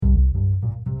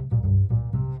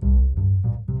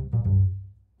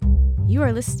You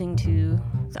are listening to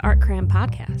the Art Cram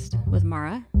Podcast with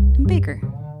Mara and Baker.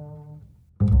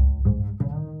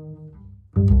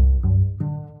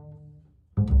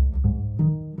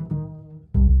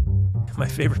 My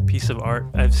favorite piece of art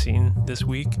I've seen this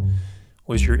week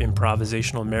was your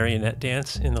improvisational marionette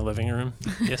dance in the living room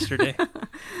yesterday.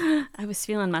 I was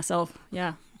feeling myself,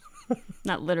 yeah.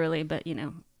 Not literally, but,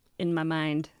 in my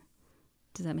mind.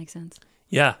 Does that make sense?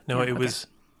 Yeah, no, Yeah, it okay. was,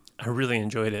 I really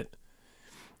enjoyed it.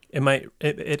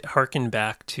 It harkened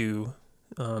back to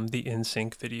the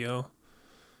NSYNC video.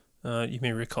 You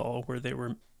may recall where they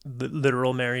were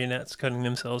literal marionettes cutting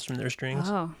themselves from their strings.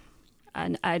 Oh,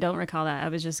 I don't recall that. I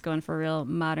was just going for a real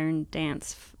modern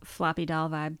dance, floppy doll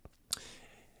vibe.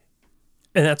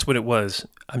 And that's what it was.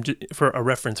 I'm just, for a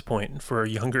reference point for our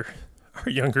younger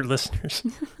listeners.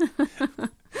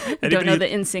 Don't know the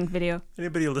NSYNC video.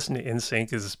 Anybody who listen to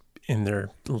NSYNC is in their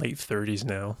late 30s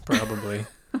now, probably.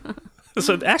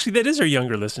 So actually, that is our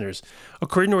younger listeners.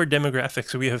 According to our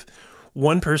demographics, we have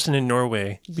one person in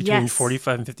Norway between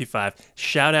 45 and 55.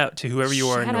 Shout out to whoever you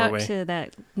are in Norway. Shout out to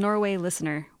that Norway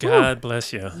listener. God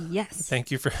bless you. Yes. Thank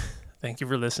you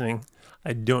for listening.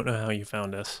 I don't know how you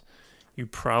found us. You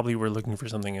probably were looking for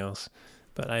something else,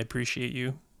 but I appreciate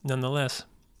you nonetheless.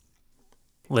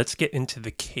 Let's get into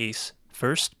the case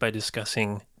first by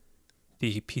discussing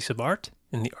the piece of art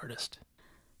and the artist.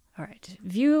 All right.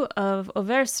 View of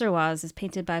Auvers-sur-Oise is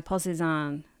painted by Paul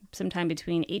Cézanne sometime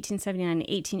between 1879 and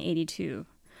 1882.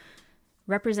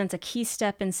 Represents a key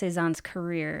step in Cézanne's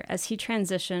career as he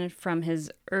transitioned from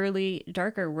his early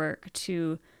darker work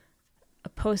to a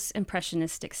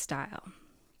post-impressionistic style.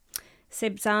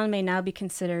 Cézanne may now be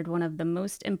considered one of the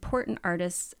most important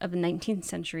artists of the 19th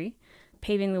century,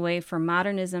 paving the way for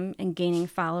modernism and gaining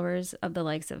followers of the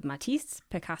likes of Matisse,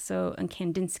 Picasso, and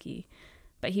Kandinsky.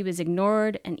 But he was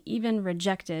ignored and even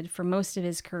rejected for most of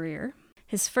his career.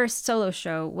 His first solo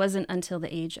show wasn't until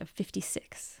the age of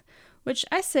 56, which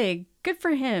I say good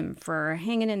for him for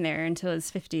hanging in there until his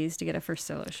 50s to get a first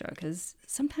solo show, because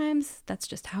sometimes that's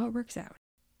just how it works out.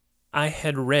 I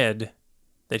had read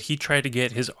that he tried to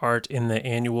get his art in the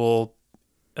annual,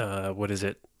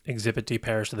 Exhibit de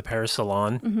Paris, to the Paris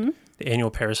Salon, the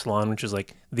annual Paris Salon, which is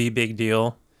like the big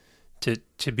deal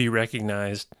to be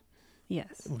recognized.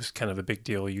 Yes. It was kind of a big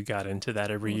deal. You got into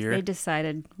that every year. They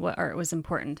decided what art was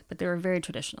important, but they were very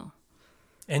traditional.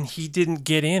 And he didn't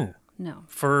get in No.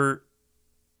 for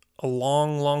a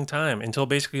long, long time until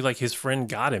basically like his friend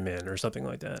got him in or something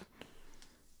like that.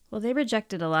 Well, they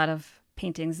rejected a lot of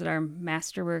paintings that are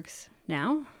masterworks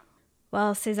now.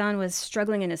 While Cézanne was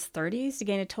struggling in his 30s to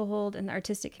gain a toehold in the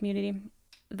artistic community,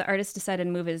 the artist decided to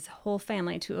move his whole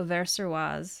family to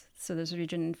Auvers-sur-Oise, so there's a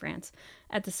region in France,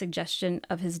 at the suggestion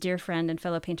of his dear friend and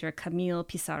fellow painter Camille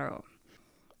Pissarro.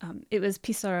 It was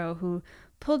Pissarro who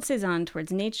pulled Cézanne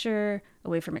towards nature,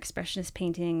 away from expressionist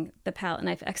painting, the palette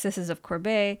knife excesses of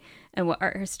Courbet, and what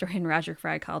art historian Roger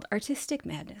Fry called artistic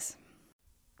madness.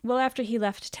 Well, after he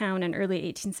left town in early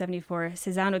 1874,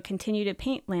 Cézanne would continue to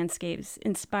paint landscapes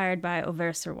inspired by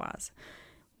Auvers-sur-Oise.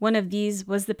 One of these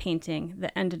was the painting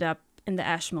that ended up in the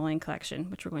Ashmolean collection,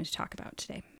 which we're going to talk about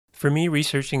today. For me,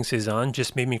 researching Cézanne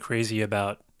just made me crazy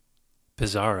about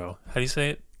Pissarro. How do you say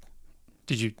it?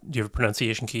 Do you have a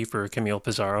pronunciation key for Camille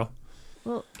Pissarro?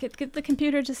 Well, get the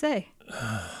computer to say.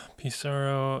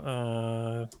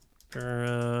 Pissarro,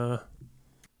 Camille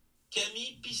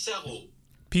Pissarro.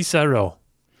 Pissarro.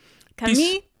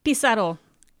 Camille Pissarro.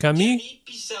 Camille? Camille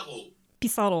Pissarro.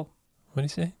 Pissarro. What do you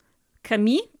say?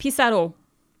 Camille Pissarro.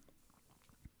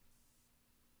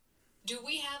 Do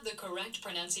we have the correct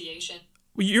pronunciation?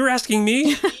 Well, you're asking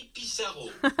me? Camille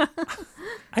Pissarro.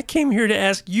 I came here to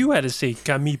ask you how to say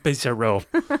Camille Pissarro.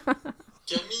 Camille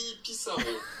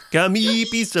Pissarro. Camille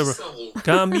Pissarro.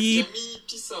 Camille, Camille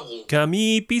Pissarro.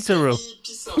 Camille Pissarro. Camille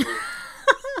Pissarro.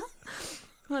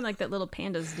 I like that little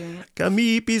panda's doing it.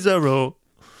 Camille Pissarro.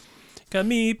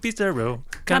 Camille Pissarro.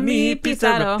 Camille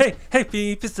Pissarro.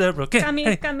 Hey, Pissarro. Okay,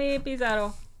 hey. Camille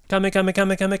Pissarro. Come,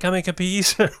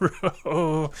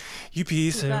 Pissarro. You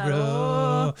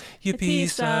Pissarro. You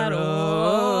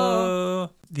Pissarro.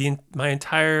 My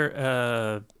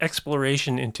entire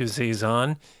exploration into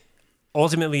Cézanne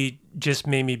ultimately just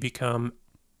made me become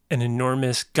an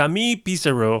enormous Camille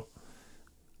Pissarro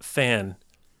fan.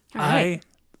 All right.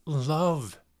 I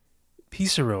love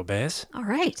Pissarro, Bess. All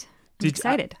right. I'm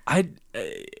excited.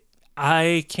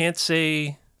 I can't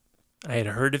say I had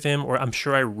heard of him, or I'm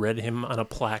sure I read him on a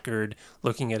placard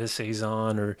looking at a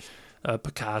Cézanne or a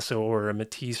Picasso or a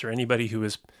Matisse or anybody who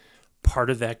was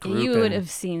part of that group. You would have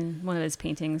seen one of his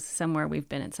paintings somewhere we've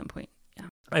been at some point. Yeah.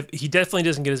 He definitely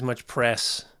doesn't get as much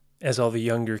press as all the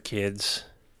younger kids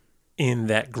in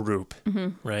that group,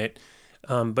 right?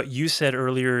 But you said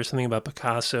earlier something about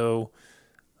Picasso,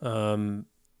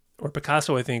 or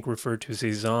Picasso, I think, referred to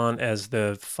Cézanne as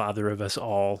the father of us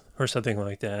all, or something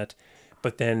like that.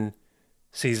 But then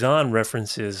Cézanne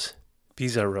references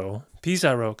Pissarro,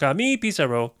 Camille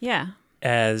Pissarro, Yeah.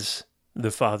 as the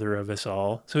father of us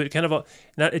all. So it kind of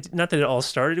not that it all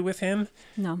started with him,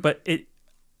 No. but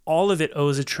all of it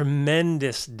owes a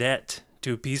tremendous debt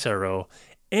to Pissarro,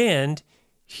 and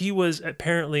he was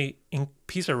apparently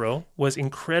Pissarro was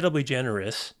incredibly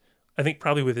generous. I think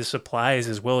probably with his supplies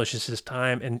as well as just his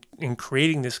time and in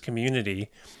creating this community,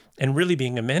 and really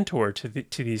being a mentor to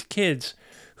these kids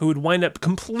who would wind up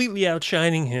completely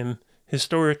outshining him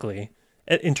historically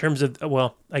in terms of,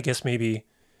 well, I guess maybe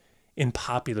in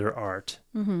popular art.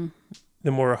 Mm-hmm.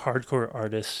 The more hardcore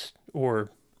artists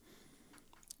or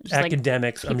Just like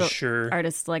academics, I'm people- sure.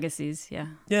 Artists' legacies. Yeah.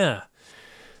 Yeah.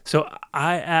 So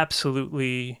I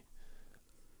absolutely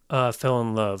fell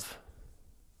in love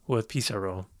with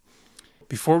Pissarro.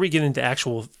 Before we get into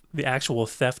the actual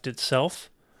theft itself,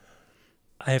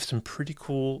 I have some pretty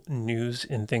cool news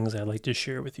and things I'd like to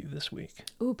share with you this week.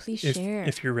 Ooh, please share.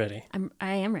 If you're ready.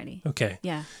 I am ready. Okay.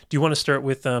 Yeah. Do you want to start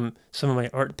with some of my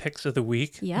art picks of the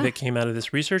week Yeah. that came out of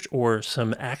this research, or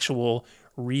some actual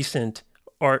recent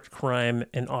art, crime,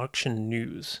 and auction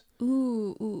news?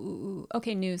 Ooh.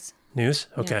 Okay, news. News?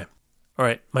 Okay. All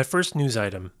right. My first news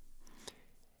item.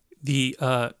 The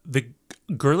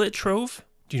Gurlitt Trove.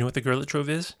 Do you know what the Gurlitt Trove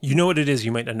is? You know what it is.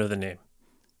 You might not know the name.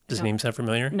 Does the No. name sound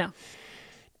familiar? No.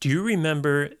 Do you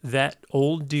remember that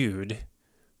old dude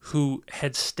who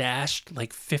had stashed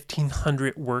like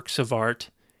 1,500 works of art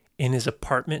in his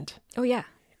apartment? Oh, yeah.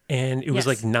 And it was Yes.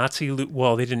 like Nazi loot.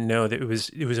 Well, they didn't know that it was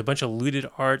a bunch of looted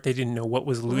art. They didn't know what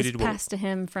was It was looted. passed to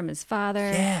him from his father.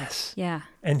 Yes. Yeah.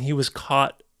 And he was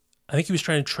caught. I think he was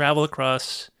trying to travel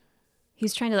across. He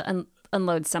was trying to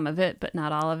unload some of it, but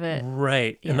not all of it.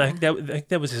 Right. And Yeah. I think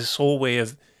that was his sole way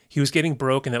of, he was getting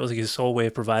broke, and that was like his sole way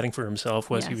of providing for himself,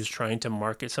 was he Yes. was trying to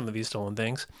market some of these stolen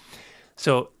things.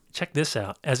 So check this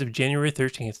out. As of January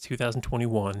 13th,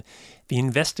 2021, the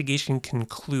investigation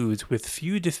concludes with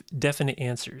few definite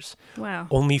answers. Wow.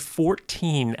 Only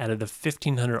 14 out of the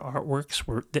 1,500 artworks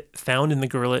were found in the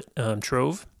Gurlitt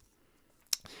Trove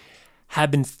have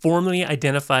been formally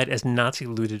identified as Nazi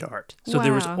looted art. So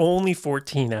there was Wow. only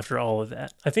 14 after all of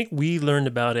that. I think we learned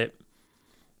about it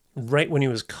right when he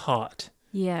was caught.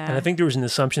 Yeah. And I think there was an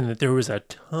assumption that there was a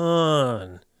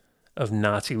ton of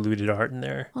Nazi looted art in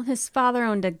there. Well, his father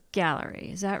owned a gallery.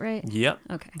 Is that right? Yep.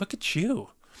 Okay. Look at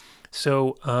you.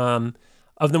 So,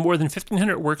 of the more than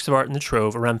 1,500 works of art in the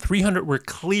Trove, around 300 were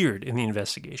cleared in the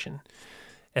investigation,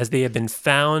 as they have been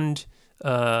found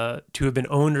to have been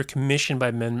owned or commissioned by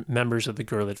members of the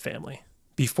Gurlitt family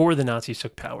before the Nazis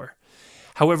took power.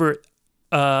 However,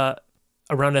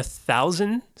 around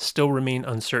 1,000 still remain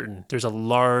uncertain. There's a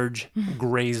large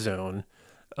gray zone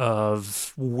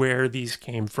of where these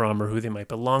came from or who they might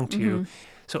belong to.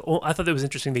 So I thought that was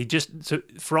interesting. So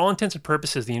for all intents and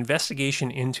purposes, the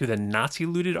investigation into the Nazi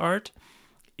looted art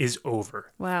is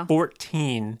over. Wow.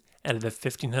 14 out of the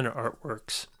 1,500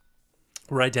 artworks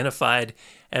were identified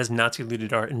as Nazi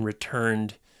looted art and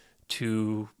returned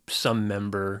to some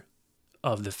member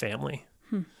of the family.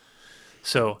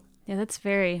 So Yeah, that's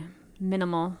very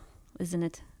minimal, isn't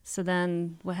it? So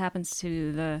then what happens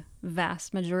to the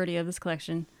vast majority of this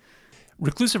collection?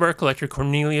 reclusive art collector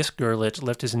Cornelius Gurlitt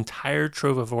left his entire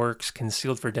trove of works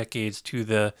concealed for decades to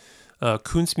the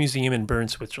Kunstmuseum in Bern,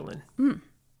 Switzerland.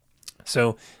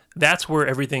 So that's where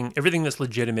everything that's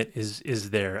legitimate is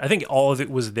there. I think all of it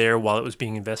was there while it was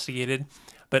being investigated,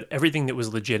 but everything that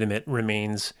was legitimate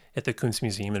remains at the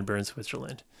Kunstmuseum in Bern,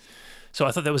 Switzerland. So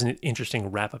I thought that was an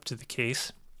interesting wrap up to the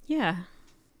case. Yeah.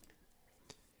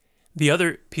 The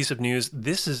other piece of news,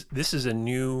 this is a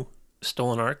new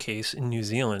stolen art case in New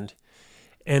Zealand.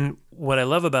 And what I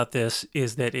love about this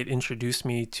is that it introduced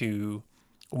me to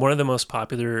one of the most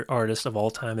popular artists of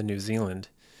all time in New Zealand.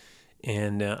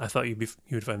 And I thought you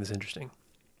would find this interesting.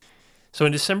 So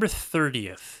on December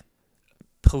 30th,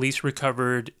 police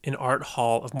recovered an art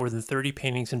haul of more than 30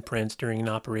 paintings and prints during an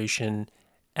operation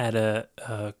at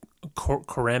a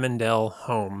Coromandel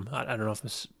home. I don't know if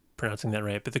I'm pronouncing that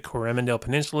right, but the Coromandel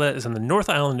Peninsula is on the North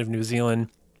Island of New Zealand.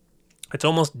 It's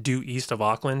almost due east of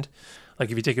Auckland. Like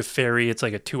if you take a ferry, it's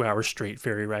like a 2-hour straight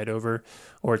ferry ride over,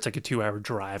 or it's like a 2-hour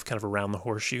drive kind of around the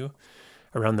horseshoe.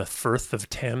 Around the Firth of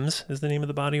Thames is the name of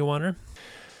the body of water.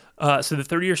 So the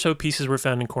 30 or so pieces were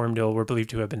found in Coromandel were believed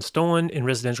to have been stolen in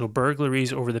residential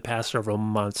burglaries over the past several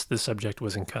months. The subject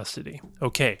was in custody.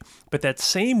 Okay, but that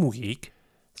same week,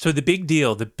 so the big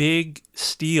deal, the big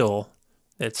steal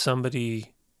that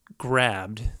somebody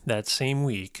grabbed that same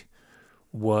week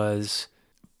was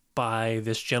by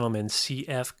this gentleman,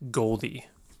 C.F. Goldie.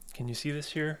 Can you see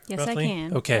this here? Yes, roughly? I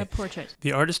can. Okay. A portrait.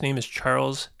 The artist's name is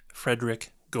Charles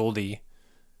Frederick Goldie,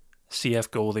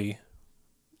 C.F. Goldie,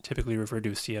 typically referred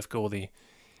to as C.F. Goldie.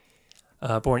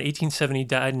 Born 1870,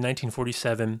 died in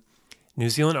 1947. New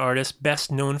Zealand artist,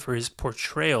 best known for his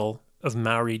portrayal of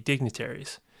Maori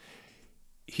dignitaries.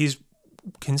 He's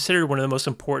considered one of the most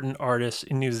important artists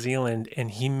in New Zealand,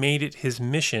 and he made it his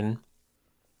mission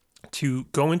to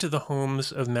go into the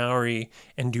homes of Maori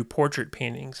and do portrait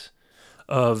paintings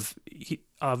of,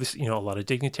 obviously, a lot of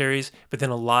dignitaries, but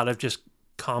then a lot of just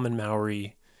common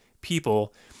Maori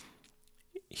people.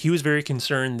 He was very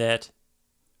concerned that,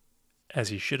 as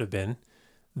he should have been,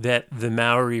 that the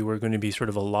Maori were going to be sort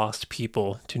of a lost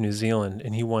people to New Zealand,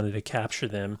 and he wanted to capture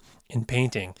them in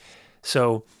painting.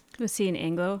 So, Was he an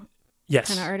Anglo yes,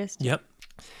 kind of artist? Yep,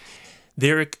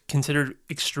 they're considered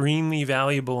extremely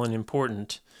valuable and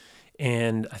important.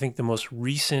 And I think the most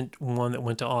recent one that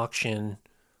went to auction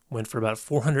went for about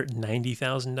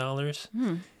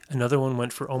 $490,000. Another one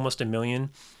went for almost $1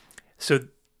 million. So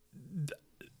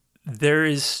there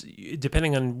is,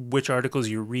 depending on which articles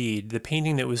you read, the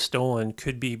painting that was stolen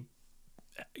could be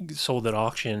sold at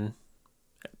auction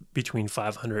between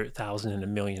 $500,000 and $1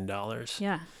 million.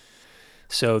 Yeah.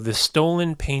 So the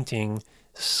stolen painting,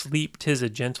 Sleep 'Tis a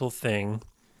Gentle Thing,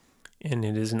 and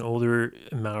it is an older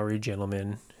Maori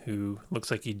gentleman who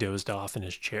looks like he dozed off in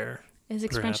his chair. His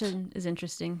expression is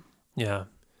interesting. Yeah.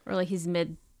 Or like he's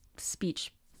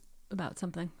mid-speech about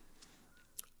something.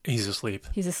 He's asleep.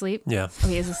 He's asleep? Yeah. Oh,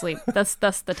 he is asleep. That's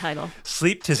the title.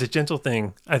 Sleep 'Tis a Gentle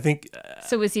Thing. I think...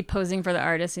 So was he posing for the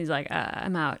artist? He's like,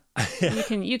 I'm out.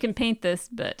 You can paint this,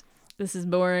 but this is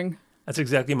boring. That's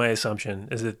exactly my assumption,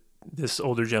 is that this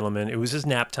older gentleman, it was his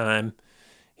nap time.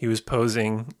 He was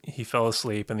posing. He fell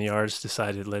asleep, and the artist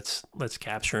decided, let's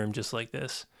capture him just like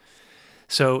this.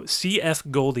 So C.F.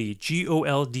 Goldie,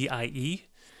 Goldie.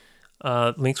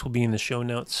 Links will be in the show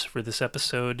notes for this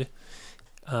episode.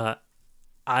 I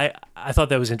thought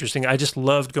that was interesting. I just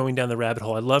loved going down the rabbit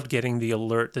hole. I loved getting the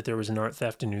alert that there was an art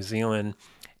theft in New Zealand,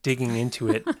 digging into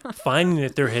it, finding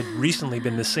that there had recently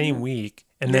been the same week,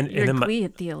 and then glee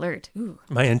at the alert. Ooh.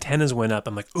 My antennas went up.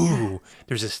 I'm like, ooh,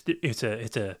 there's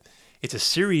it's a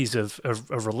series of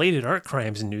related art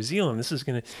crimes in New Zealand. This is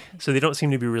gonna, so they don't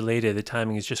seem to be related. The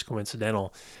timing is just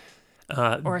coincidental.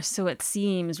 Or so it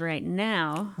seems right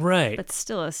now. Right. But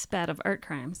still a spat of art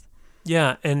crimes.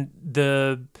 Yeah, and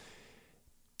the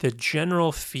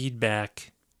general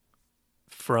feedback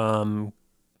from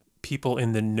people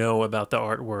in the know about the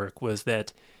artwork was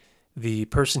that the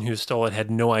person who stole it had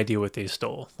no idea what they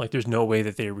stole. Like, there's no way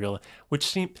that they realized, which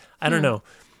seemed, I don't know.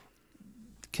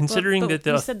 Considering that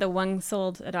you said the one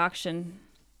sold at auction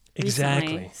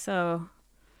exactly recently, so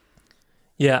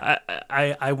yeah,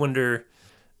 I wonder,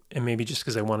 and maybe just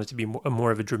because I want it to be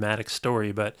more of a dramatic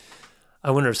story, but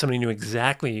I wonder if somebody knew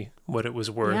exactly what it was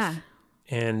worth, yeah.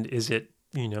 And is it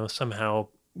somehow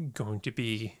going to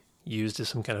be used as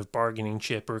some kind of bargaining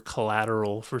chip or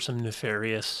collateral for some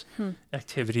nefarious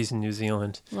activities in New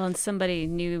Zealand? Well, and somebody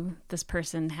knew this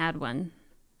person had one.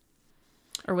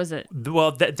 Or was it?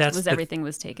 Well, everything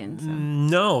was taken? So.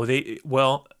 No, the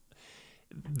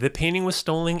painting was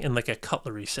stolen in like a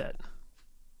cutlery set.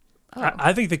 Oh.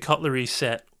 I think the cutlery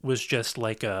set was just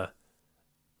like a.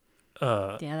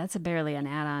 Yeah, that's barely an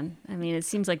add-on. I mean, it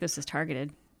seems like this is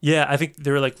targeted. Yeah, I think they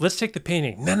were like, let's take the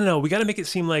painting. No, we got to make it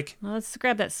seem like. Well, let's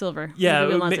grab that silver. Yeah, Maybe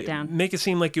we'll melt it down. Make it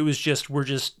seem like we're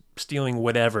just stealing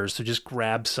whatever. So just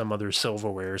grab some other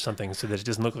silverware or something so that it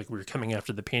doesn't look like we were coming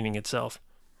after the painting itself.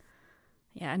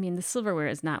 Yeah, I mean, the silverware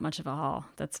is not much of a haul.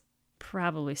 That's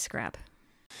probably scrap.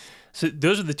 So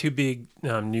those are the two big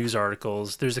news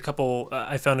articles. There's a couple.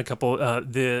 I found a couple.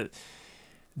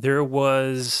 There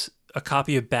was a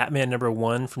copy of Batman #1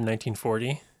 from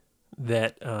 1940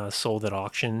 that sold at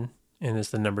auction, and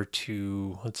is the number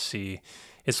 2. Let's see.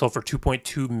 It sold for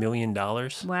 $2.2 million.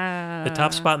 Wow. The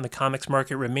top spot in the comics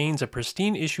market remains a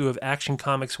pristine issue of Action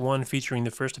Comics 1 featuring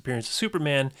the first appearance of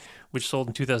Superman, which sold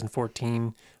in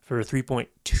 2014 for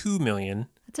 $3.2 million.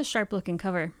 It's a sharp-looking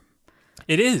cover.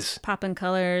 It is. Poppin'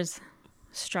 colors,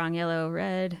 strong yellow,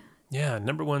 red. Yeah,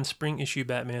 #1 spring issue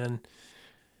Batman.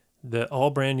 The all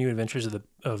brand new adventures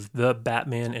of the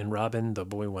Batman and Robin, the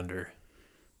Boy Wonder.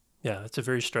 Yeah, that's a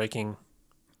very striking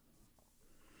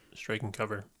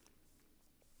cover.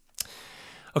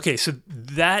 Okay, so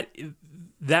that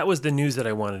was the news that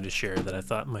I wanted to share that I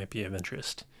thought might be of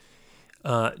interest.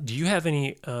 Do you have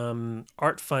any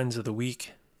art finds of the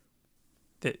week?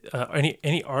 That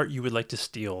any art you would like to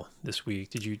steal this week?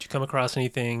 Did you come across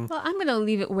anything? Well, I'm going to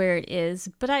leave it where it is,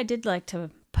 but I did like to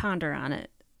ponder on it.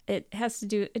 It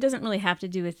doesn't really have to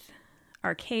do with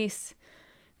our case,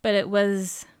 but it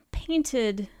was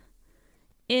painted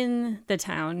in the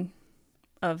town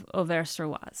of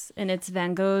Auvers-sur-Oise, and it's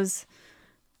Van Gogh's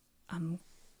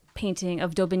painting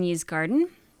of Daubigny's garden.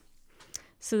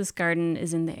 So this garden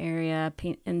is in the area,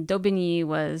 and Daubigny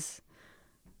was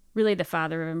really the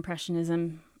father of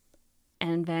Impressionism,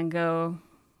 and Van Gogh,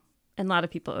 and a lot of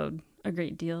people owed a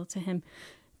great deal to him.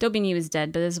 Daubigny was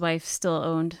dead, but his wife still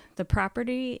owned the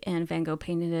property, and Van Gogh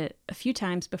painted it a few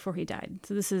times before he died.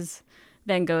 So this is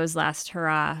Van Gogh's last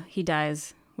hurrah. He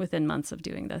dies within months of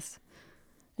doing this.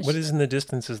 What is in the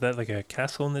distance? Is that like a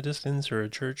castle in the distance or a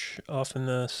church off in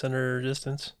the center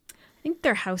distance? I think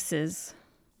they're houses.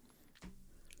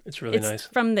 It's really It's nice.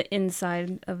 from the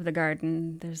inside of the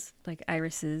garden. There's like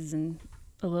irises and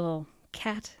a little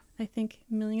cat, I think,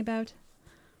 milling about.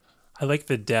 I like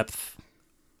the depth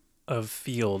of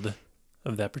field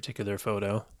of that particular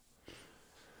photo.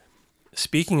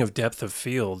 Speaking of depth of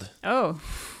field, Oh,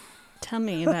 tell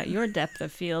me about your depth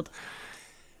of field.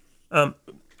 when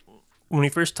we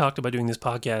first talked about doing this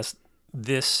podcast,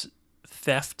 this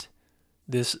Cézanne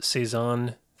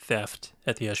theft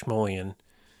at the Ashmolean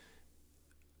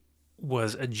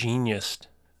was a genius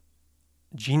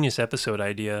episode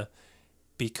idea,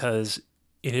 because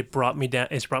it had brought me down.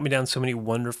 It's brought me down so many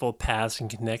wonderful paths and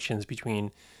connections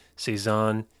between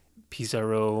Cézanne,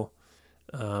 Pissarro,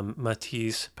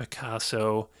 Matisse,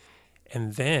 Picasso,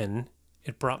 and then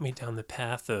it brought me down the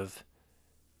path of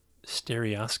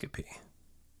stereoscopy.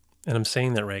 And I'm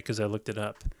saying that right because I looked it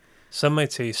up. Some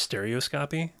might say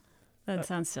stereoscopy. That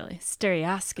sounds silly.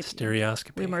 Stereoscopy.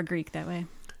 Stereoscopy. Way more Greek that way.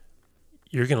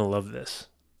 You're gonna love this.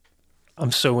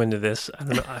 I'm so into this. I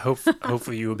don't know. I hope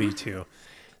hopefully you will be too.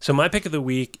 So my pick of the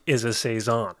week is a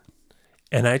Cézanne,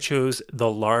 and I chose The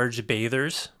Large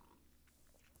Bathers.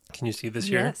 Can you see this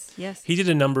here? Yes, yes. He did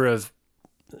a number of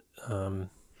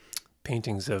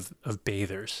paintings of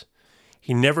bathers.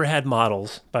 He never had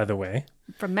models, by the way.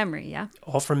 From memory, yeah.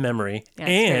 All from memory. Yeah,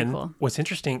 it's very and cool. What's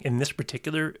interesting in this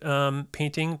particular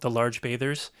painting, The Large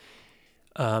Bathers,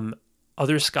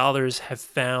 other scholars have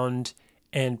found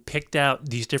and picked out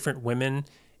these different women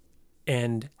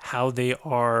and how they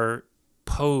are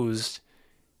posed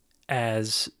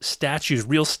as statues,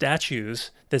 real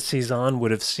statues that Cézanne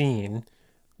would have seen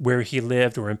where he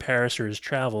lived or in Paris or his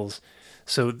travels.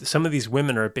 So some of these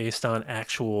women are based on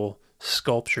actual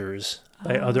sculptures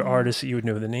by other artists that you would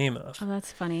know the name of. Oh,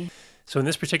 that's funny. So in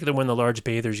this particular one, The Large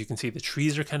Bathers, you can see the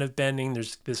trees are kind of bending.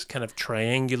 There's this kind of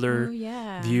triangular Oh,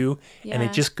 yeah. view, and Yeah.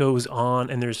 it just goes on.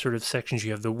 And there's sort of sections.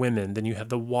 You have the women, then you have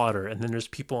the water, and then there's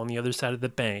people on the other side of the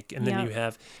bank, and then Yep. you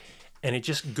have, and it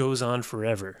just goes on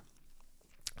forever.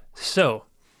 So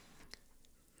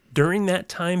during that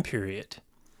time period,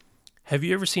 have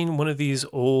you ever seen one of these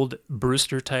old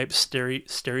Brewster type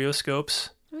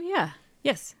stereoscopes? Oh, yeah.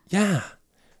 Yes. Yeah.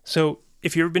 So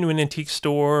if you've ever been to an antique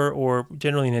store, or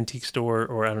generally an antique store,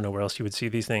 or I don't know where else you would see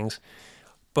these things,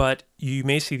 but you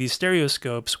may see these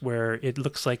stereoscopes where it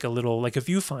looks like a little, like a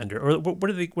viewfinder, or what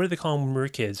do they call them when we were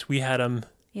kids? We had them.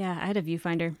 Yeah, I had a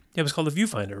viewfinder. Yeah, it was called a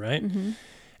viewfinder, right? Mm-hmm.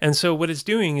 And so what it's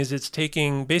doing is it's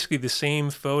taking basically the same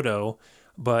photo,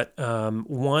 but the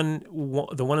one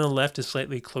on the left is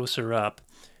slightly closer up.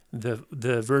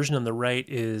 The version on the right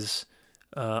is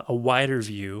a wider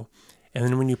view. And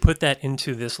then when you put that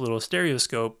into this little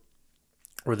stereoscope,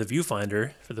 or the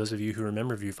viewfinder, for those of you who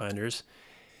remember viewfinders,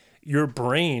 your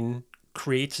brain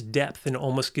creates depth and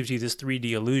almost gives you this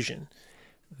 3D illusion.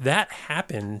 That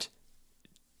happened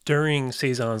during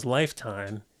Cézanne's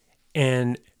lifetime,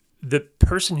 and the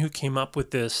person who came up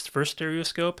with this first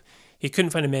stereoscope, he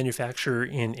couldn't find a manufacturer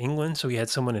in England, so he had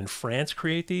someone in France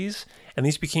create these, and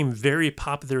these became very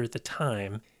popular at the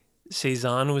time.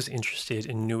 Cézanne was interested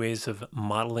in new ways of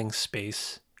modeling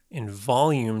space in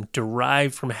volume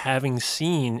derived from having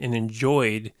seen and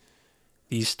enjoyed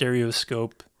these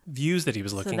stereoscope views that he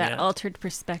was So looking that at. altered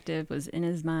perspective was in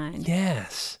his mind.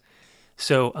 Yes.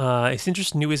 So his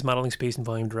interest in new ways of modeling space and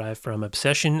volume derived from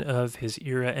obsession of his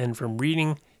era and from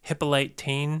reading Hippolyte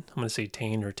Taine, I'm going to say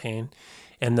Taine or Taine,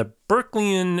 and the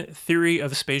Berkeleyan theory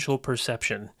of spatial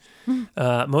perception.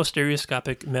 Most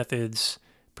stereoscopic methods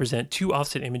present two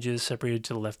offset images separated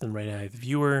to the left and right eye of the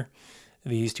viewer.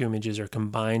 These two images are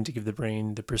combined to give the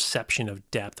brain the perception of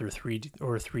depth or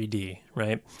 3D,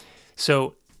 right?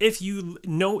 So if you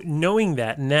knowing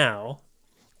that now,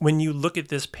 when you look at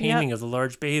this painting Yep. of The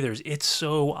Large Bathers, it's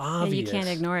so Yeah, obvious. you can't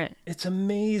ignore it. It's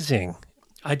amazing.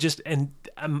 I just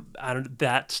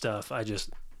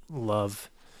love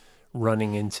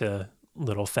running into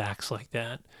little facts like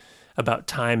that about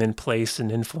time and place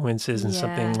and influences and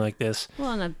something Yeah. like this.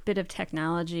 Well, and a bit of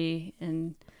technology,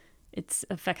 and it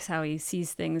affects how he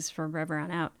sees things from forever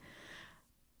on out.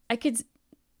 I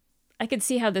could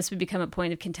see how this would become a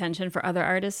point of contention for other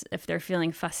artists if they're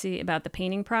feeling fussy about the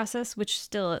painting process, which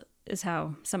still is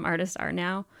how some artists are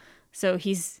now. So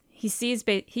he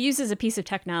uses a piece of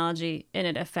technology and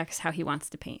it affects how he wants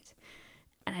to paint.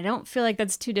 And I don't feel like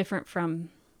that's too different from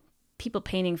people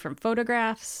painting from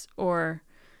photographs or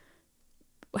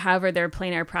however their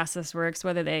plein air process works,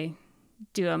 whether they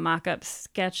do a mock-up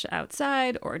sketch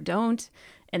outside or don't,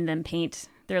 and then paint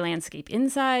their landscape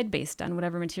inside based on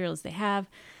whatever materials they have.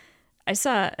 I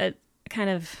saw a kind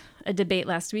of a debate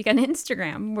last week on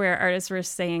Instagram where artists were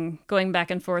going back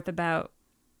and forth about,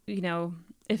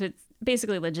 if it's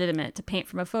basically legitimate to paint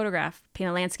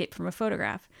a landscape from a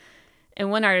photograph. And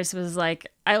one artist was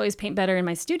like, I always paint better in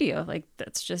my studio. Like,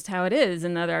 that's just how it is.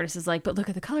 And the other artist is like, but look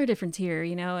at the color difference here,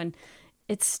 and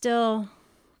there's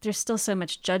still so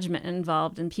much judgment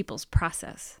involved in people's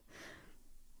process.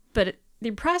 But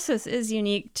the process is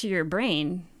unique to your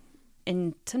brain.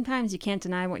 And sometimes you can't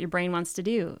deny what your brain wants to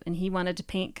do. And he wanted to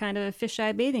paint kind of a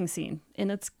fisheye bathing scene.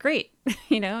 And it's great,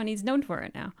 and he's known for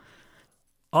it now.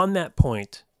 On that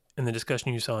point, in the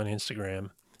discussion you saw on Instagram,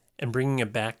 and bringing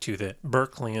it back to the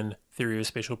Berkeleyan theory of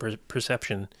spatial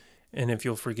perception, and if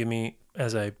you'll forgive me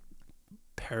as I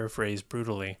paraphrase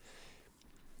brutally,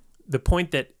 the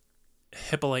point that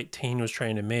Hippolyte Taine was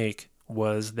trying to make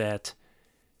was that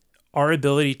our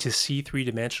ability to see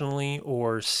three-dimensionally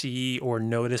or see or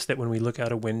notice that when we look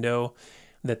out a window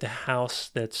that the house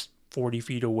that's 40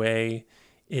 feet away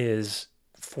is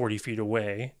 40 feet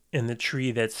away and the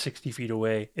tree that's 60 feet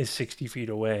away is 60 feet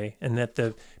away, and that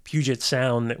the Puget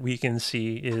Sound that we can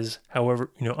see is however,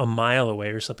 a mile away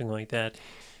or something like that,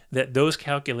 that those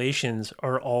calculations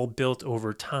are all built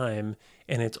over time,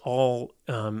 and it's all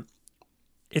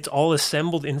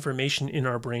assembled information in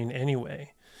our brain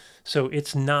anyway. So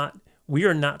we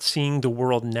are not seeing the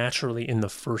world naturally in the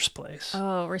first place.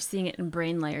 Oh, we're seeing it in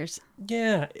brain layers.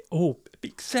 Yeah. Oh,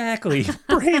 exactly.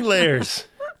 Brain layers.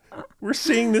 We're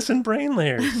seeing this in brain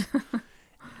layers.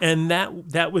 And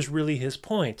that was really his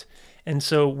point. And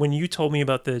so when you told me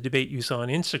about the debate you saw on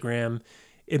Instagram,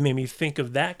 it made me think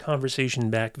of that conversation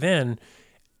back then.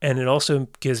 And it also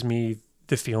gives me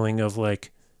the feeling of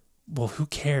like, well, who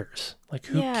cares? Like,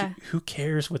 who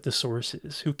cares what the source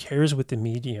is? Who cares what the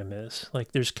medium is?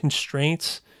 Like, there's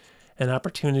constraints and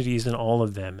opportunities in all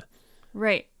of them.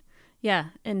 Right. Yeah.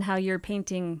 And how your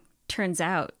painting turns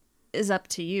out is up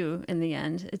to you in the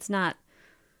end. It's not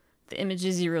the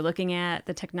images you were looking at,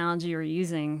 the technology you were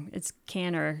using. It's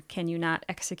can or can you not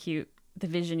execute the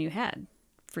vision you had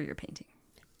for your painting.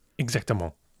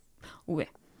 Exactement. Oui.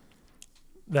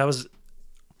 That was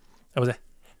a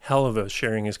hell of a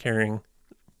sharing is caring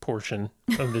portion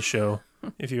of the show,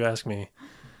 if you ask me.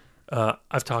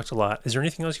 I've talked a lot. Is there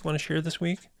anything else you want to share this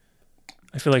week?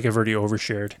 I feel like I've already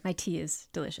overshared. My tea is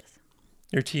delicious.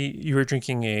 Your tea, you were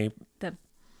drinking The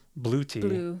blue tea.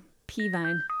 blue pea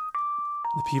vine.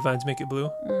 The pea vines make it blue?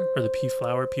 Or the pea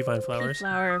vine flowers? Pea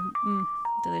flower,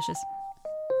 delicious.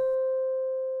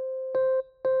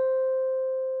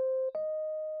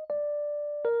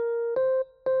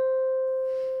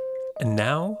 And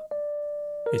now,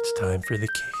 it's time for the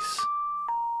case.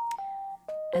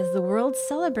 As the world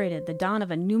celebrated the dawn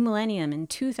of a new millennium in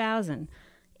 2000,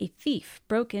 a thief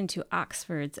broke into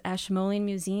Oxford's Ashmolean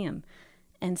Museum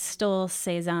and stole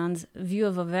Cézanne's Vue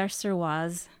of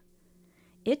Auvers-sur-Oise.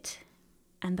 It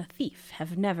and the thief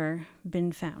have never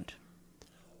been found.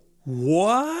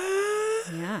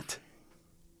 What? Yeah.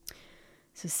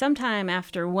 So sometime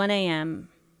after 1 a.m.,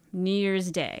 New Year's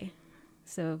Day.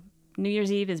 So New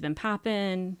Year's Eve has been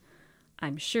popping.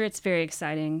 I'm sure it's very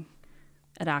exciting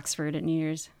at Oxford at New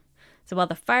Year's. So while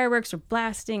the fireworks are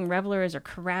blasting, revelers are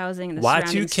carousing in the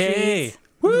surrounding streets.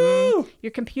 Woo!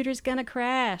 Your computer's gonna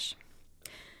crash.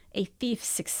 A thief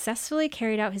successfully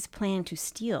carried out his plan to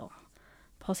steal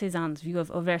Paul Cézanne's Vue of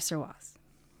Auvers-sur-Oise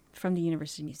from the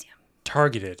University Museum.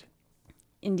 Targeted.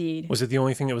 Indeed. Was it the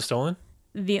only thing that was stolen?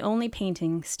 The only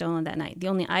painting stolen that night. The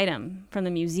only item from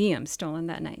the museum stolen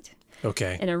that night.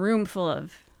 Okay. In a room full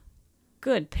of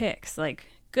good picks, like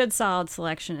good solid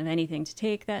selection of anything to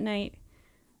take that night.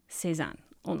 Cézanne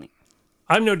only.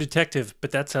 I'm no detective,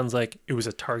 but that sounds like it was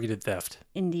a targeted theft.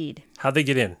 Indeed. How'd they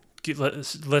get in?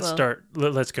 Let's start.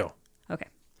 Let's go. Okay.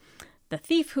 The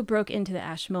thief who broke into the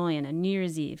Ashmolean on New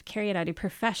Year's Eve carried out a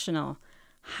professional,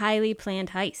 highly planned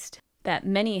heist that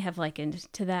many have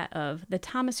likened to that of the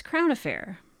Thomas Crown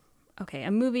Affair. Okay,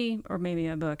 a movie or maybe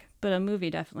a book, but a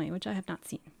movie definitely, which I have not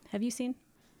seen. Have you seen?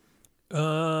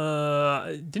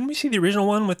 Didn't we see the original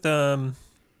one with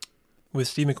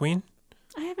Steve McQueen?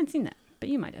 I haven't seen that, but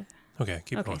you might have. Okay,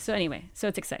 keep going. So anyway, so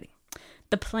it's exciting.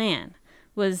 The plan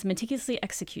was meticulously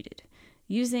executed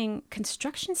Using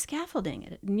construction scaffolding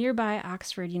at a nearby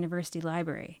Oxford University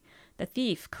Library, the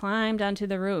thief climbed onto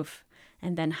the roof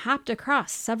and then hopped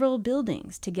across several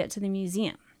buildings to get to the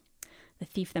museum. The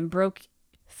thief then broke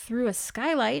through a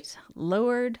skylight,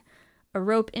 lowered a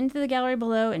rope into the gallery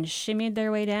below, and shimmied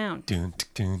their way down. Very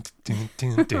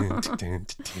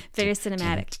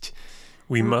cinematic.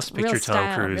 We must picture Real Tom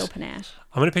style, Cruise. real panache.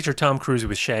 I'm going to picture Tom Cruise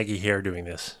with shaggy hair doing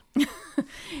this.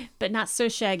 But not so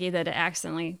shaggy that it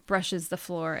accidentally brushes the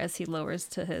floor as he lowers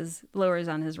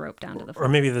on his rope down to the floor. Or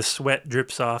maybe the sweat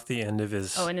drips off the end of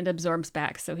his... Oh, and it absorbs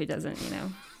back so he doesn't,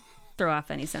 throw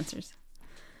off any sensors.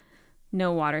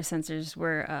 No water sensors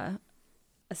were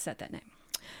set that night.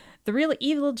 The real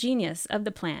evil genius of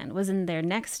the plan was in their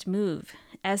next move.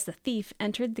 As the thief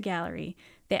entered the gallery,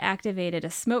 they activated a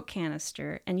smoke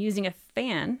canister and, using a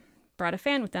fan, brought a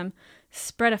fan with them,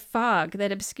 spread a fog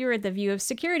that obscured the view of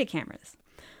security cameras.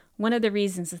 One of the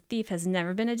reasons the thief has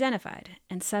never been identified,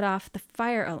 and set off the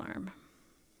fire alarm.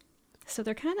 So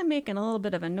they're kind of making a little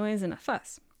bit of a noise and a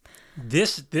fuss.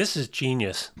 This is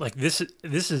genius. Like this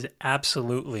is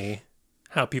absolutely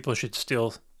how people should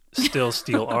still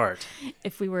steal art.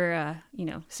 If we were,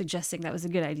 suggesting that was a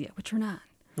good idea, which we're not.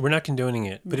 We're not condoning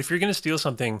it. But if you're going to steal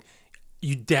something,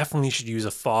 you definitely should use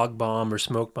a fog bomb or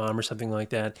smoke bomb or something like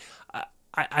that.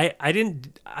 I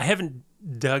haven't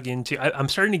dug into, I'm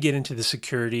starting to get into the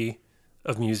security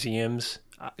of museums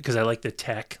because I like the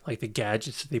tech, like the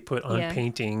gadgets that they put on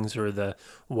paintings, or the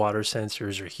water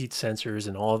sensors or heat sensors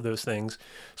and all of those things.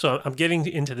 So I'm getting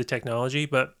into the technology,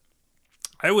 but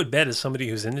I would bet, as somebody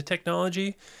who's into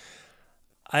technology,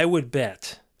 I would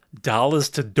bet dollars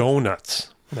to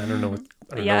donuts. I don't know what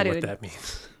that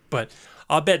means, but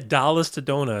I'll bet dollars to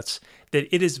donuts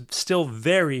that it is still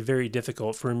very, very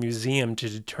difficult for a museum to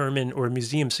determine, or a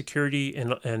museum security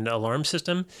and alarm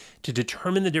system to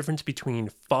determine the difference between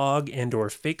fog and or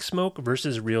fake smoke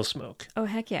versus real smoke. Oh,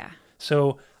 heck yeah.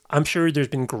 So I'm sure there's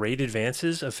been great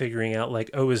advances of figuring out, like,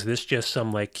 oh, is this just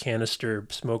some like canister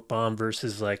smoke bomb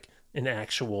versus like an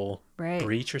actual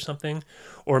breach or something?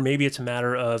 Or maybe it's a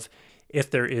matter of,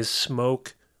 if there is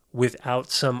smoke without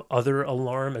some other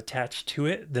alarm attached to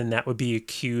it, then that would be a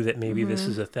cue that maybe this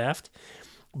is a theft.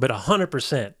 But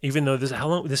 100%, even though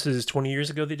this is 20 years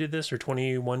ago they did this, or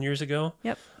 21 years ago.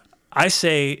 Yep. I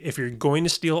say, if you're going to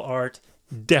steal art,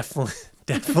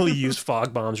 definitely use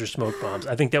fog bombs or smoke bombs.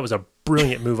 I think that was a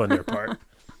brilliant move on their part.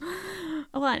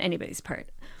 Well, on anybody's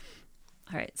part.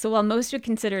 All right, so while most would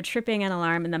consider tripping an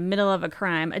alarm in the middle of a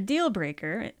crime a deal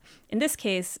breaker, in this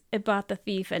case, it bought the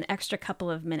thief an extra couple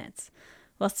of minutes.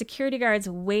 While security guards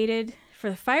waited for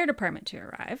the fire department to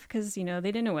arrive, because, they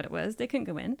didn't know what it was, they couldn't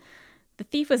go in, the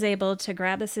thief was able to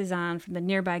grab the Cezanne from the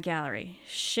nearby gallery,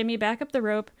 shimmy back up the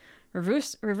rope,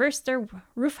 reverse their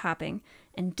roof hopping,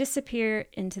 and disappear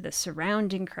into the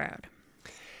surrounding crowd.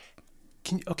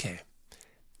 Okay.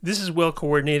 This is well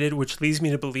coordinated, which leads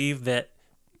me to believe that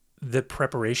the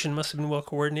preparation must have been well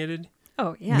coordinated.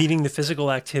 Oh, yeah. Meeting the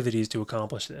physical activities to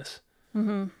accomplish this.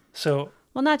 Mm-hmm. So,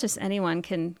 well, not just anyone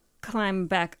can climb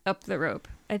back up the rope.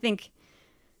 I think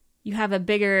you have a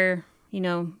bigger,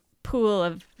 pool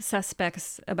of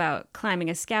suspects about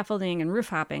climbing a scaffolding and roof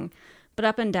hopping, but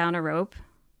up and down a rope,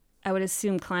 I would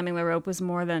assume climbing the rope was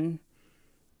more than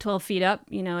 12 feet up.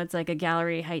 It's like a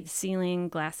gallery height ceiling,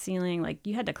 glass ceiling. Like,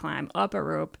 you had to climb up a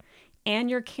rope,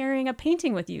 and you're carrying a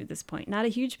painting with you at this point. Not a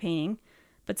huge painting,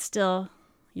 but still,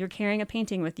 you're carrying a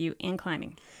painting with you and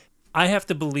climbing. I have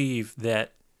to believe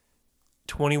that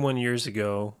 21 years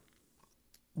ago,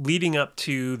 leading up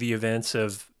to the events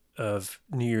of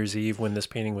New Year's Eve when this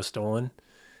painting was stolen,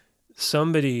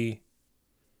 somebody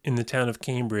in the town of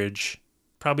Cambridge,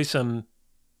 probably some,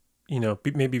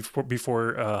 maybe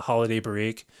before holiday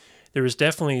break, there was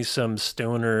definitely some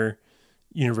stoner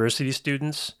university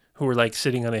students who were like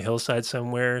sitting on a hillside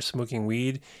somewhere smoking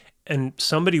weed, and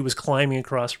somebody was climbing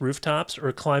across rooftops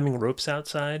or climbing ropes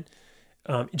outside,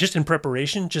 just in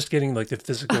preparation, just getting like the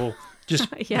physical, just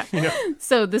yeah.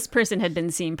 So this person had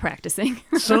been seen practicing.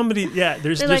 Somebody, yeah.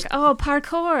 They're like, oh,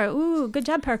 parkour! Ooh, good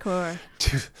job, parkour!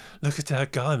 Dude, look at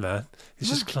that guy, man. He's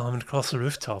just climbing across the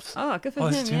rooftops. Oh, good for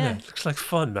him. He's doing Yeah, that. Looks like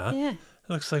fun, man. Yeah, it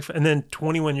looks like fun. And then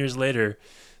 21 years later,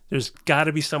 there's got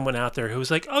to be someone out there who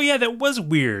was like, oh yeah, that was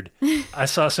weird. I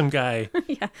saw some guy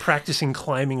practicing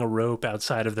climbing a rope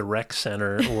outside of the rec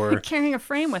center, or carrying a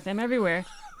frame with him everywhere.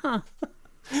 Huh.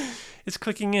 It's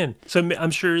clicking in. So I'm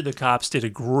sure the cops did a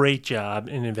great job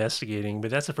in investigating,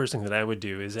 but that's the first thing that I would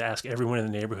do, is ask everyone in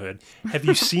the neighborhood, have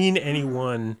you seen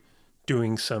anyone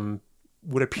doing some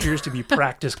what appears to be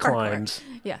practice climbs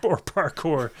or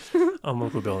parkour on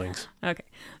local buildings? Okay.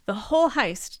 The whole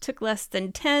heist took less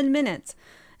than 10 minutes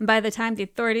And by the time the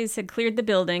authorities had cleared the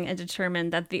building and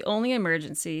determined that the only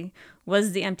emergency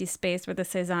was the empty space where the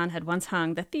Cézanne had once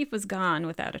hung, the thief was gone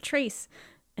without a trace.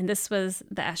 And this was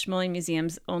the Ashmolean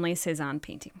Museum's only Cézanne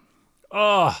painting.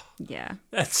 Oh, Yeah.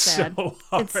 that's sad. so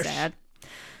harsh. It's sad.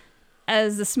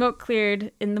 As the smoke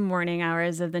cleared in the morning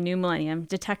hours of the new millennium,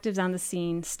 detectives on the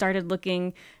scene started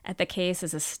looking at the case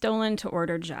as a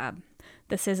stolen-to-order job.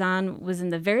 The Cézanne was in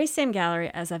the very same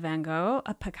gallery as a Van Gogh,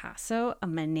 a Picasso, a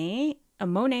Monet,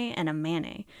 and a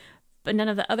Manet, but none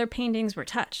of the other paintings were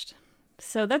touched.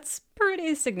 So that's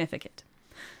pretty significant.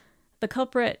 The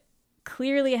culprit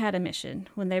clearly had a mission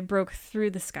when they broke through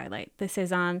the skylight. The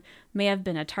Cézanne may have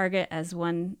been a target, as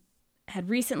one had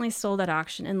recently sold at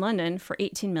auction in London for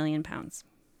 £18 million.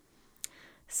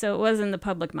 So it was in the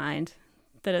public mind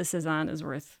that a Cézanne is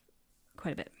worth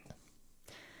quite a bit.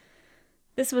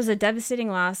 This was a devastating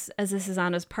loss, as the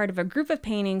Cézanne was part of a group of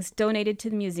paintings donated to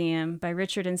the museum by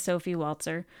Richard and Sophie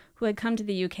Walzer, who had come to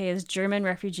the UK as German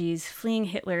refugees fleeing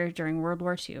Hitler during World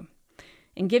War II.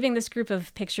 In giving this group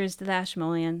of pictures to the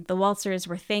Ashmolean, the Walzers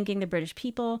were thanking the British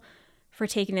people for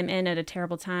taking them in at a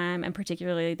terrible time, and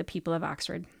particularly the people of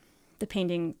Oxford. The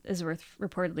painting is worth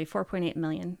reportedly $4.8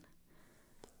 million.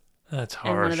 That's harsh.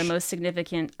 And one of the most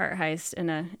significant art heists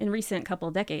in recent couple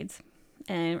decades,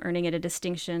 and earning it a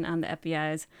distinction on the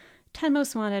FBI's 10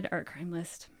 most wanted art crime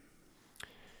list.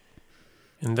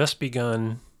 And thus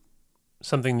begun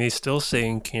something they still say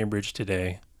in Cambridge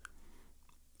today.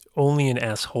 Only an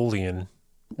Ashmolean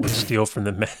would steal from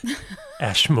the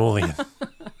Ashmolean.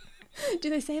 Do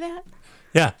they say that?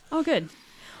 Yeah. Oh, good.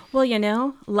 Well,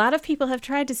 a lot of people have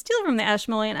tried to steal from the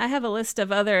Ashmolean. I have a list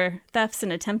of other thefts and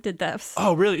attempted thefts.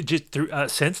 Oh, really? Just through,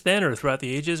 since then, or throughout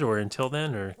the ages, or until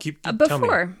then, or tell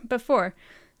me. Before.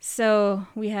 So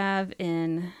we have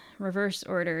in reverse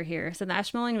order here. So the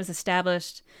Ashmolean was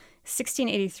established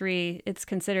 1683. It's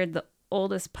considered the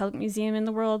oldest public museum in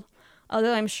the world,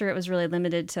 although I'm sure it was really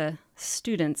limited to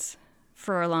students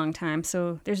for a long time.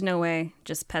 So there's no way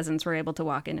just peasants were able to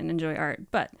walk in and enjoy art.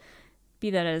 But be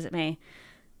that as it may.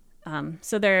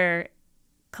 So their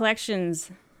collections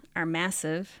are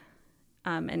massive,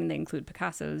 and they include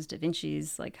Picasso's, Da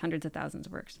Vinci's, like hundreds of thousands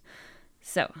of works.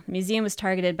 So the museum was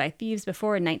targeted by thieves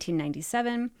before in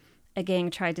 1997. A gang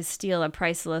tried to steal a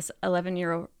priceless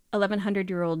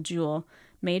 1,100-year-old jewel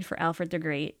made for Alfred the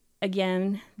Great.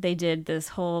 Again, they did this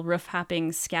whole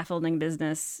roof-hopping scaffolding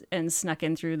business and snuck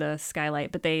in through the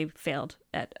skylight, but they failed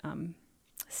at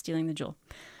stealing the jewel.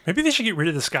 Maybe they should get rid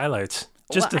of the skylights.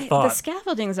 Just a The thought.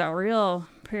 scaffoldings are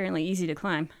apparently easy to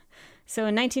climb. So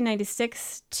in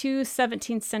 1996, 2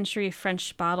 17th century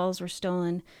French bottles were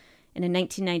stolen. And in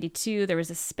 1992, there was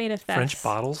a spate of thefts. French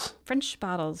bottles? French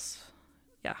bottles.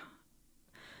 Yeah.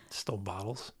 Still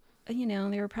bottles? They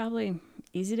were probably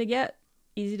easy to get,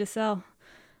 easy to sell.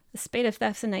 A spate of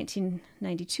thefts in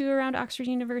 1992 around Oxford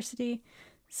University.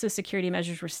 So security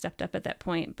measures were stepped up at that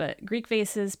point. But Greek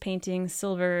vases, paintings,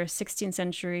 silver, 16th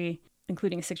century,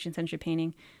 including a 16th century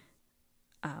painting,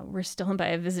 were stolen by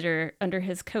a visitor under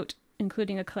his coat,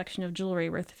 including a collection of jewelry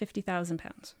worth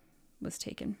 £50,000 was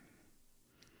taken.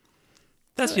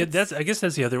 I guess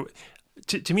that's the other.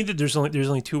 To me, that there's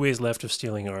only two ways left of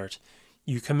stealing art.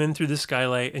 You come in through the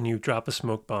skylight and you drop a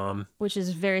smoke bomb, Which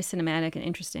is very cinematic and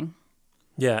interesting.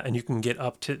 Yeah, and you can get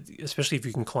up to, especially if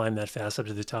you can climb that fast up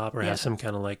to the top, or Yeah. have some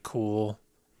kind of like cool,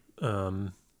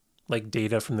 like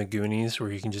Data from the Goonies,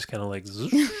 where you can just kind of like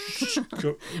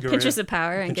go Pinches around. of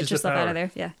power and Pinches get yourself of out power.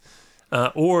 of there. Yeah.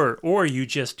 Or you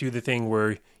just do the thing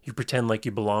where you pretend like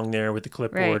you belong there with the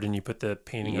clipboard, Right. and you put the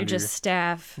painting You're under just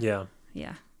staff. yeah.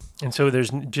 Yeah. And so there's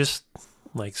just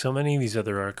like so many of these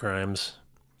other art crimes,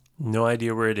 no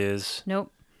idea where it is.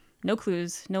 Nope. No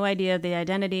clues. No idea the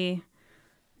identity.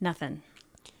 Nothing.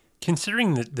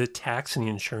 Considering the tax and the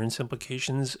insurance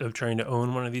implications of trying to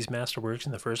own one of these masterworks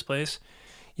in the first place,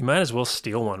 you might as well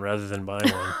steal one rather than buy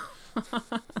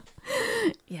one.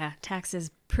 Yeah. Tax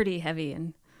is pretty heavy.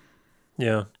 And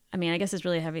Yeah. I mean, I guess it's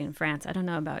really heavy in France. I don't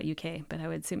know about UK, but I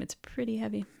would assume it's pretty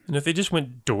heavy. And if they just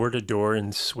went door to door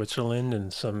in Switzerland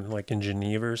and some like in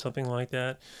Geneva or something like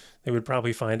that, they would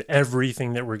probably find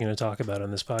everything that we're going to talk about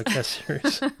on this podcast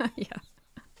series. Yeah.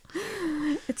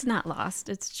 It's not lost.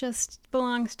 It's just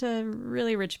belongs to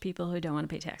really rich people who don't want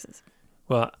to pay taxes.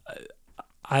 Well,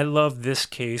 I love this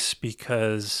case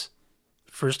because,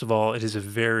 first of all, it is a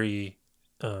very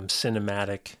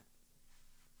cinematic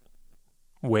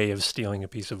way of stealing a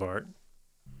piece of art.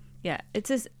 Yeah, it's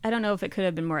just, I don't know if it could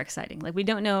have been more exciting. Like, we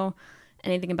don't know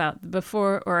anything about the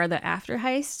before or the after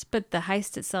heist, but the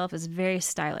heist itself is very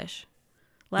stylish.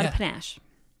 A lot of Yeah. panache.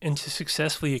 And to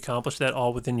successfully accomplish that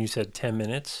all within, you said, 10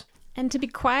 minutes. And to be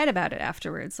quiet about it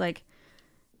afterwards. Like,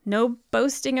 No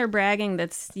boasting or bragging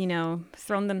that's, they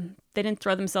didn't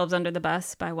throw themselves under the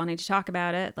bus by wanting to talk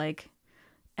about it. Like,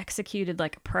 executed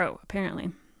like a pro,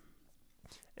 apparently.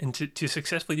 And to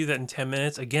successfully do that in 10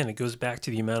 minutes, again, it goes back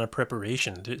to the amount of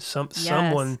preparation.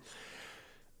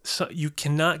 So you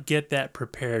cannot get that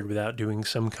prepared without doing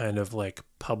some kind of like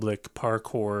public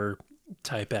parkour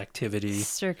type activity.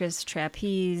 Circus,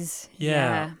 trapeze.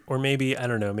 Yeah. Or maybe, I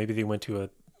don't know, maybe they went to a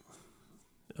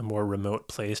more remote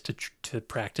place to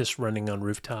practice running on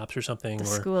rooftops or something. The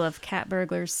school of cat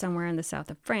burglars somewhere in the south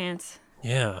of France.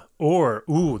 Yeah. Or,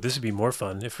 this would be more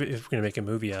fun if we're going to make a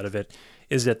movie out of it,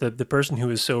 is that the person who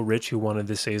was so rich who wanted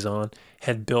the Cezanne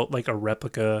had built like a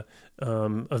replica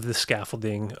of the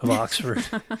scaffolding of Oxford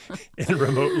in a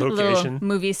remote location. Little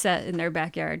movie set in their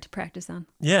backyard to practice on.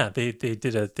 Yeah, they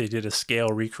did a scale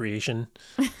recreation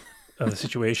of the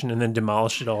situation and then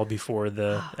demolished it all before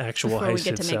the actual before heist we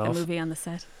get to itself. make the movie on the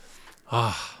set.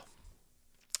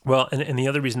 Well, and the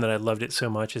other reason that I loved it so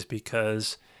much is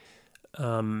because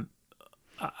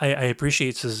I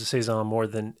appreciate Cezanne more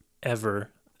than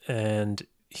ever, and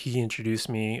he introduced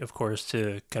me, of course,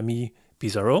 to Camille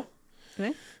Pissarro,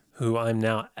 Okay. who I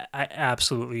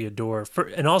absolutely adore.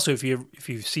 And also, if you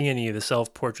see any of the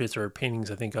self-portraits or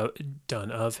paintings I think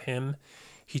done of him,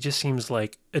 he just seems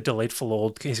like a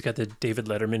delightful he's got the David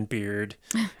Letterman beard,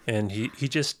 and he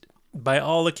just, by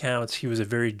all accounts, he was a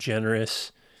very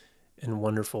generous and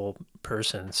wonderful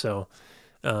person. So,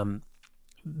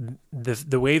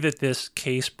 the way that this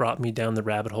case brought me down the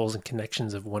rabbit holes and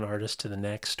connections of one artist to the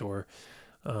next, or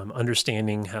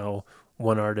understanding how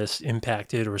one artist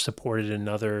impacted or supported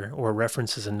another, or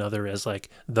references another as like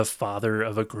the father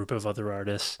of a group of other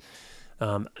artists.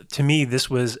 To me, this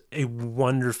was a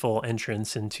wonderful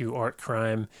entrance into art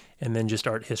crime and then just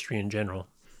art history in general.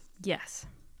 Yes.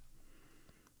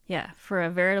 Yeah, for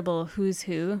a veritable who's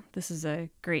who, this is a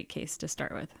great case to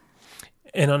start with.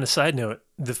 And on a side note,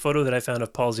 the photo that I found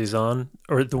of Paul Cezanne,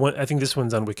 or the one, I think this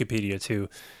one's on Wikipedia too.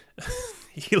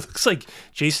 He looks like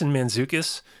Jason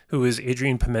Mantzoukas, who is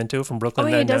Adrian Pimento from Brooklyn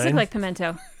Nine-Nine. He does look like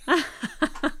Pimento.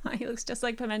 He looks just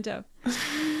like Pimento.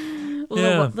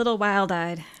 Little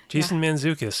wild-eyed. Jason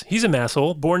Mantzoukas. He's a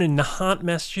masshole, born in Nahant,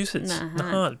 Massachusetts.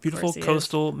 Nahant, beautiful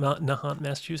coastal Nahant,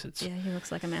 Massachusetts. Yeah, he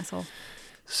looks like a masshole.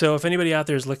 So if anybody out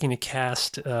there is looking to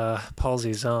cast Paul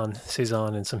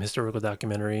Cezanne in some historical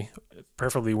documentary,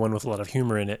 preferably one with a lot of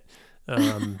humor in it,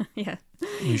 yeah,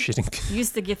 you should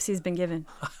use the gifts he's been given.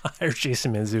 Hire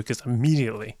Jason Mantzoukas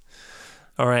immediately.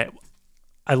 All right.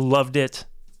 I loved it.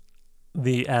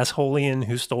 The Ashmolean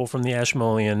who stole from the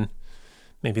Ashmolean.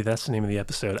 Maybe that's the name of the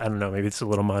episode. I don't know. Maybe it's a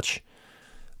little much.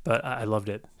 But I loved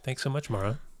it. Thanks so much,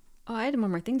 Mara. Oh, I had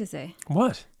one more thing to say.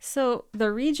 What? So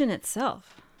the region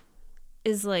itself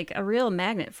is like a real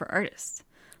magnet for artists.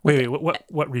 Wait,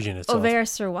 what region itself?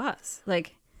 Auvers-sur-Oise.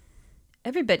 Like,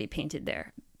 everybody painted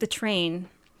there. The train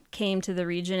came to the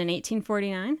region in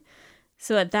 1849.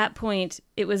 So at that point,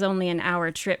 it was only an hour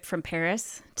trip from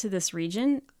Paris to this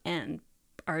region, and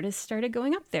artists started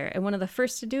going up there. And one of the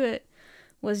first to do it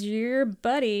was your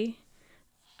buddy,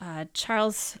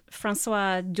 Charles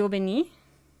Francois d'Aubigny.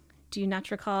 Do you not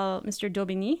recall Mr.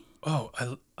 d'Aubigny? Oh,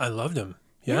 I loved him.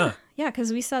 Yeah. Yeah,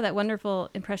 because we saw that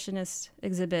wonderful Impressionist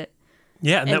exhibit in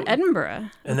Edinburgh.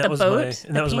 And that was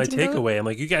my takeaway. I'm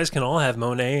like, you guys can all have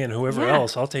Monet and whoever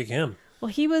else. I'll take him. Well,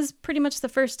 he was pretty much the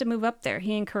first to move up there.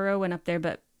 He and Corot went up there,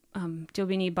 but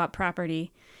d'Aubigny bought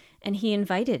property, and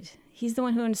he's the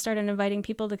one who started inviting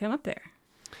people to come up there.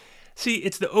 See,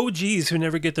 it's the OGs who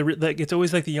never get it's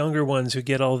always like the younger ones who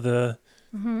get all the,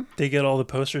 they get all the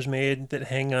posters made that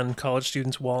hang on college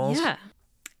students' walls. Yeah.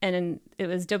 And it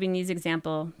was d'Aubigny's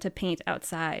example to paint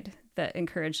outside that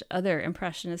encouraged other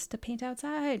Impressionists to paint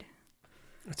outside.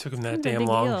 It took him that damn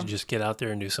long to just get out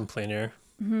there and do some plein air.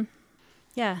 Mm-hmm.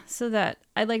 Yeah, so that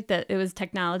I like that it was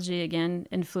technology again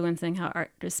influencing how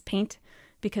artists paint,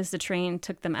 because the train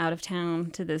took them out of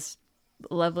town to this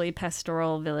lovely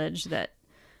pastoral village that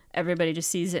everybody just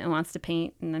sees it and wants to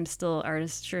paint. And I'm still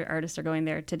artists are going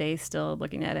there today still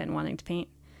looking at it and wanting to paint.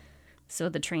 So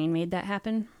the train made that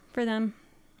happen for them.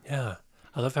 Yeah.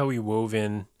 I love how we wove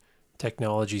in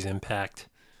technology's impact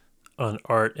on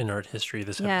art and art history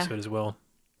this episode as well.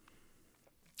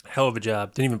 Hell of a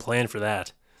job. Didn't even plan for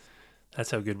that.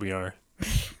 That's how good we are.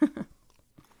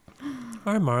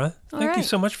 All right, Mara. Thank you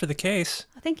so much for the case.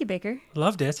 Thank you, Baker.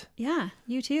 Loved it. Yeah,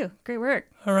 you too. Great work.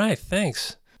 All right,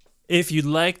 thanks. If you'd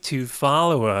like to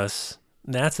follow us,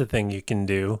 that's a thing you can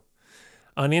do.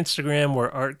 On Instagram, we're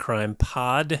Art Crime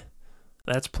Pod.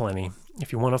 That's plenty.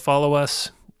 If you want to follow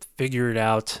us, figure it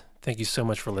out. Thank you so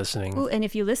much for listening. Oh, and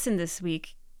if you listen this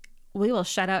week, we will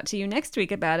shout out to you next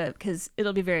week about it because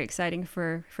it'll be very exciting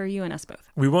for you and us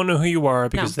both. We won't know who you are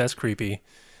because that's creepy,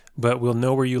 but we'll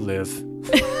know where you live.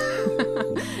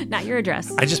 Not your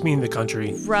address. I just mean the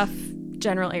country. Rough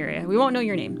general area. We won't know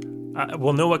your name.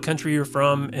 We'll know what country you're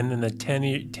from and then the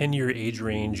 10-year age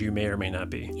range you may or may not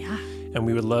be. Yeah. And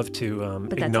we would love to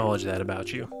acknowledge that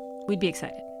about you. We'd be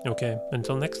excited. Okay,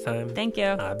 until next time. Thank you.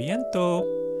 A bientôt.